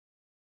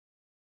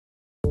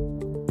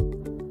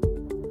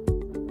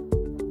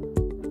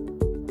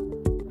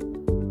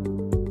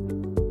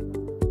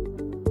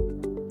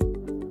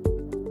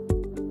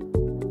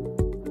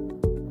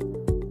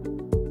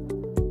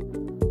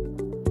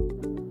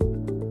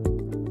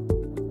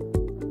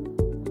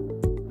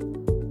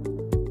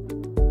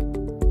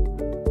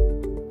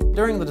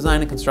During the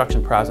design and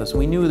construction process,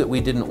 we knew that we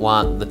didn't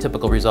want the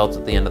typical results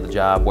at the end of the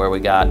job where we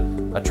got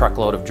a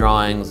truckload of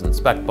drawings and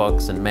spec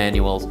books and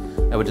manuals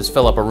that would just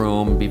fill up a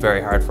room and be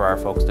very hard for our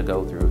folks to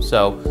go through.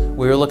 So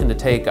we were looking to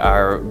take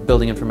our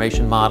building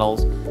information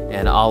models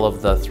and all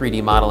of the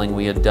 3D modeling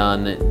we had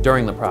done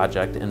during the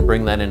project and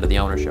bring that into the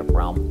ownership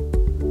realm.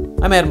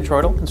 I'm Adam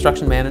Troidel,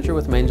 Construction Manager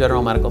with Maine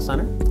General Medical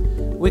Center.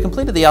 We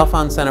completed the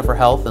Alphons Center for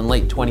Health in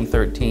late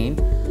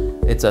 2013.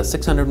 It's a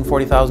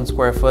 640,000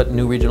 square foot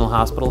new regional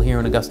hospital here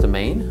in Augusta,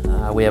 Maine.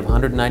 We have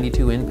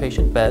 192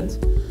 inpatient beds.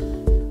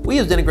 We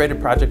used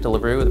integrated project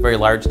delivery with a very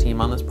large team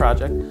on this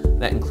project.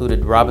 That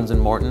included Robbins &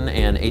 Morton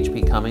and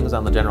HP Cummings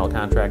on the general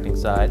contracting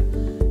side,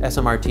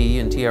 SMRT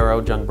and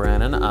TRO Jung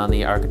Brannan on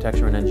the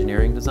architecture and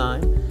engineering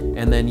design,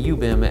 and then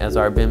YouBim as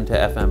our BIM to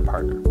FM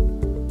partner.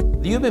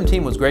 The YouBim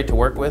team was great to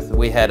work with.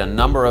 We had a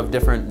number of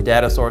different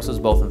data sources,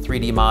 both in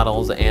 3D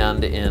models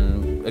and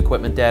in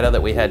equipment data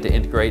that we had to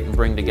integrate and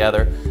bring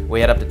together. We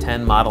had up to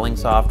 10 modeling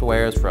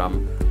softwares,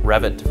 from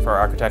Revit for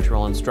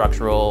architectural and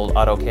structural,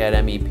 AutoCAD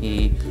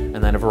MEP,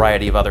 and then a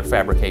variety of other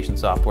fabrication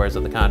softwares that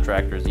the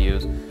contractors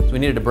use. So we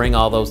needed to bring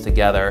all those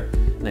together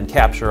and then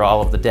capture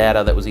all of the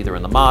data that was either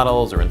in the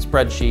models or in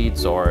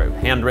spreadsheets or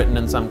handwritten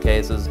in some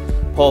cases,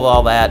 pull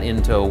all that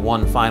into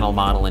one final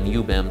model in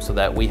YouBim so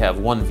that we have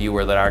one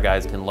viewer that our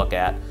guys can look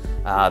at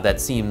that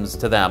seems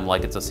to them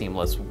like it's a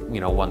seamless,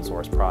 one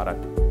source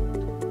product.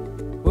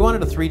 We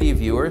wanted a 3D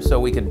viewer so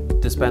we could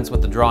dispense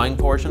with the drawing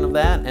portion of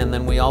that, and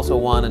then we also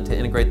wanted to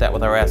integrate that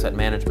with our asset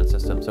management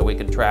system so we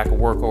could track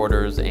work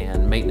orders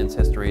and maintenance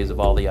histories of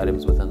all the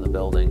items within the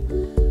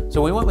building.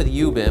 So we went with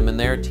YouBim and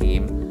their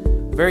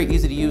team. A very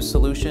easy to use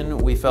solution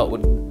we felt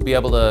would be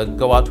able to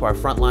go out to our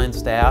frontline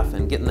staff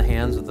and get in the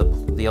hands of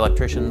the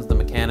electricians, the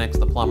mechanics,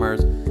 the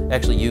plumbers,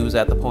 actually use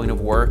at the point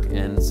of work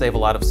and save a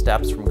lot of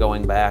steps from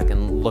going back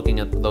and looking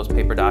at those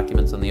paper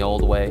documents in the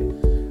old way.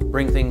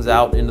 Bring things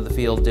out into the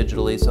field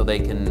digitally so they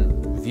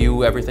can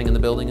view everything in the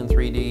building in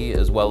 3D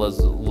as well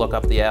as look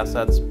up the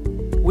assets.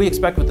 We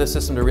expect with this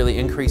system to really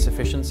increase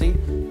efficiency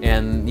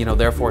and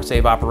therefore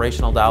save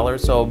operational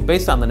dollars. So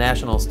based on the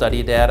national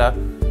study data,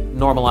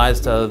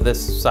 normalized to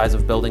this size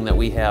of building that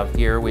we have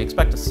here, we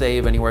expect to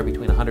save anywhere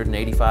between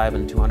 $185,000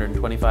 and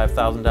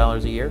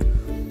 $225,000 a year.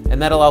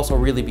 And that'll also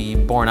really be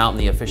borne out in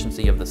the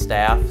efficiency of the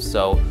staff,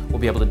 so we'll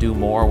be able to do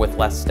more with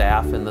less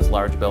staff in this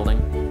large building.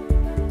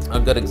 A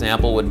good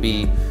example would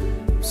be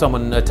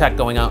a tech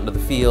going out into the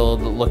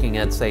field, looking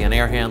at, say, an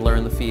air handler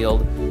in the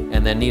field,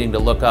 and then needing to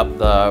look up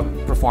the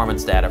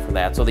performance data for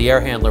that. So the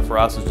air handler for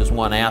us is just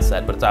one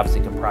asset, but it's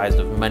obviously comprised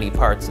of many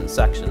parts and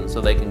sections,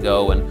 so they can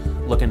go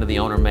and look into the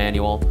owner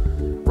manual,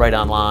 right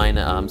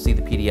online, see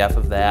the PDF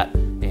of that,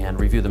 and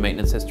review the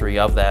maintenance history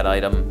of that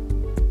item.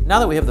 Now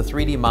that we have the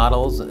 3D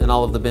models and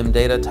all of the BIM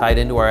data tied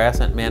into our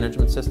asset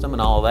management system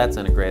and all of that's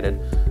integrated,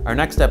 our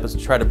next step is to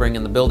try to bring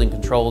in the building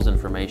controls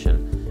information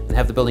and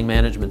have the building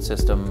management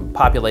system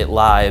populate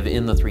live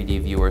in the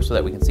 3D viewer so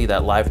that we can see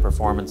that live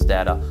performance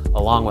data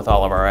along with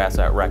all of our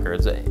asset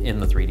records in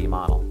the 3D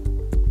model.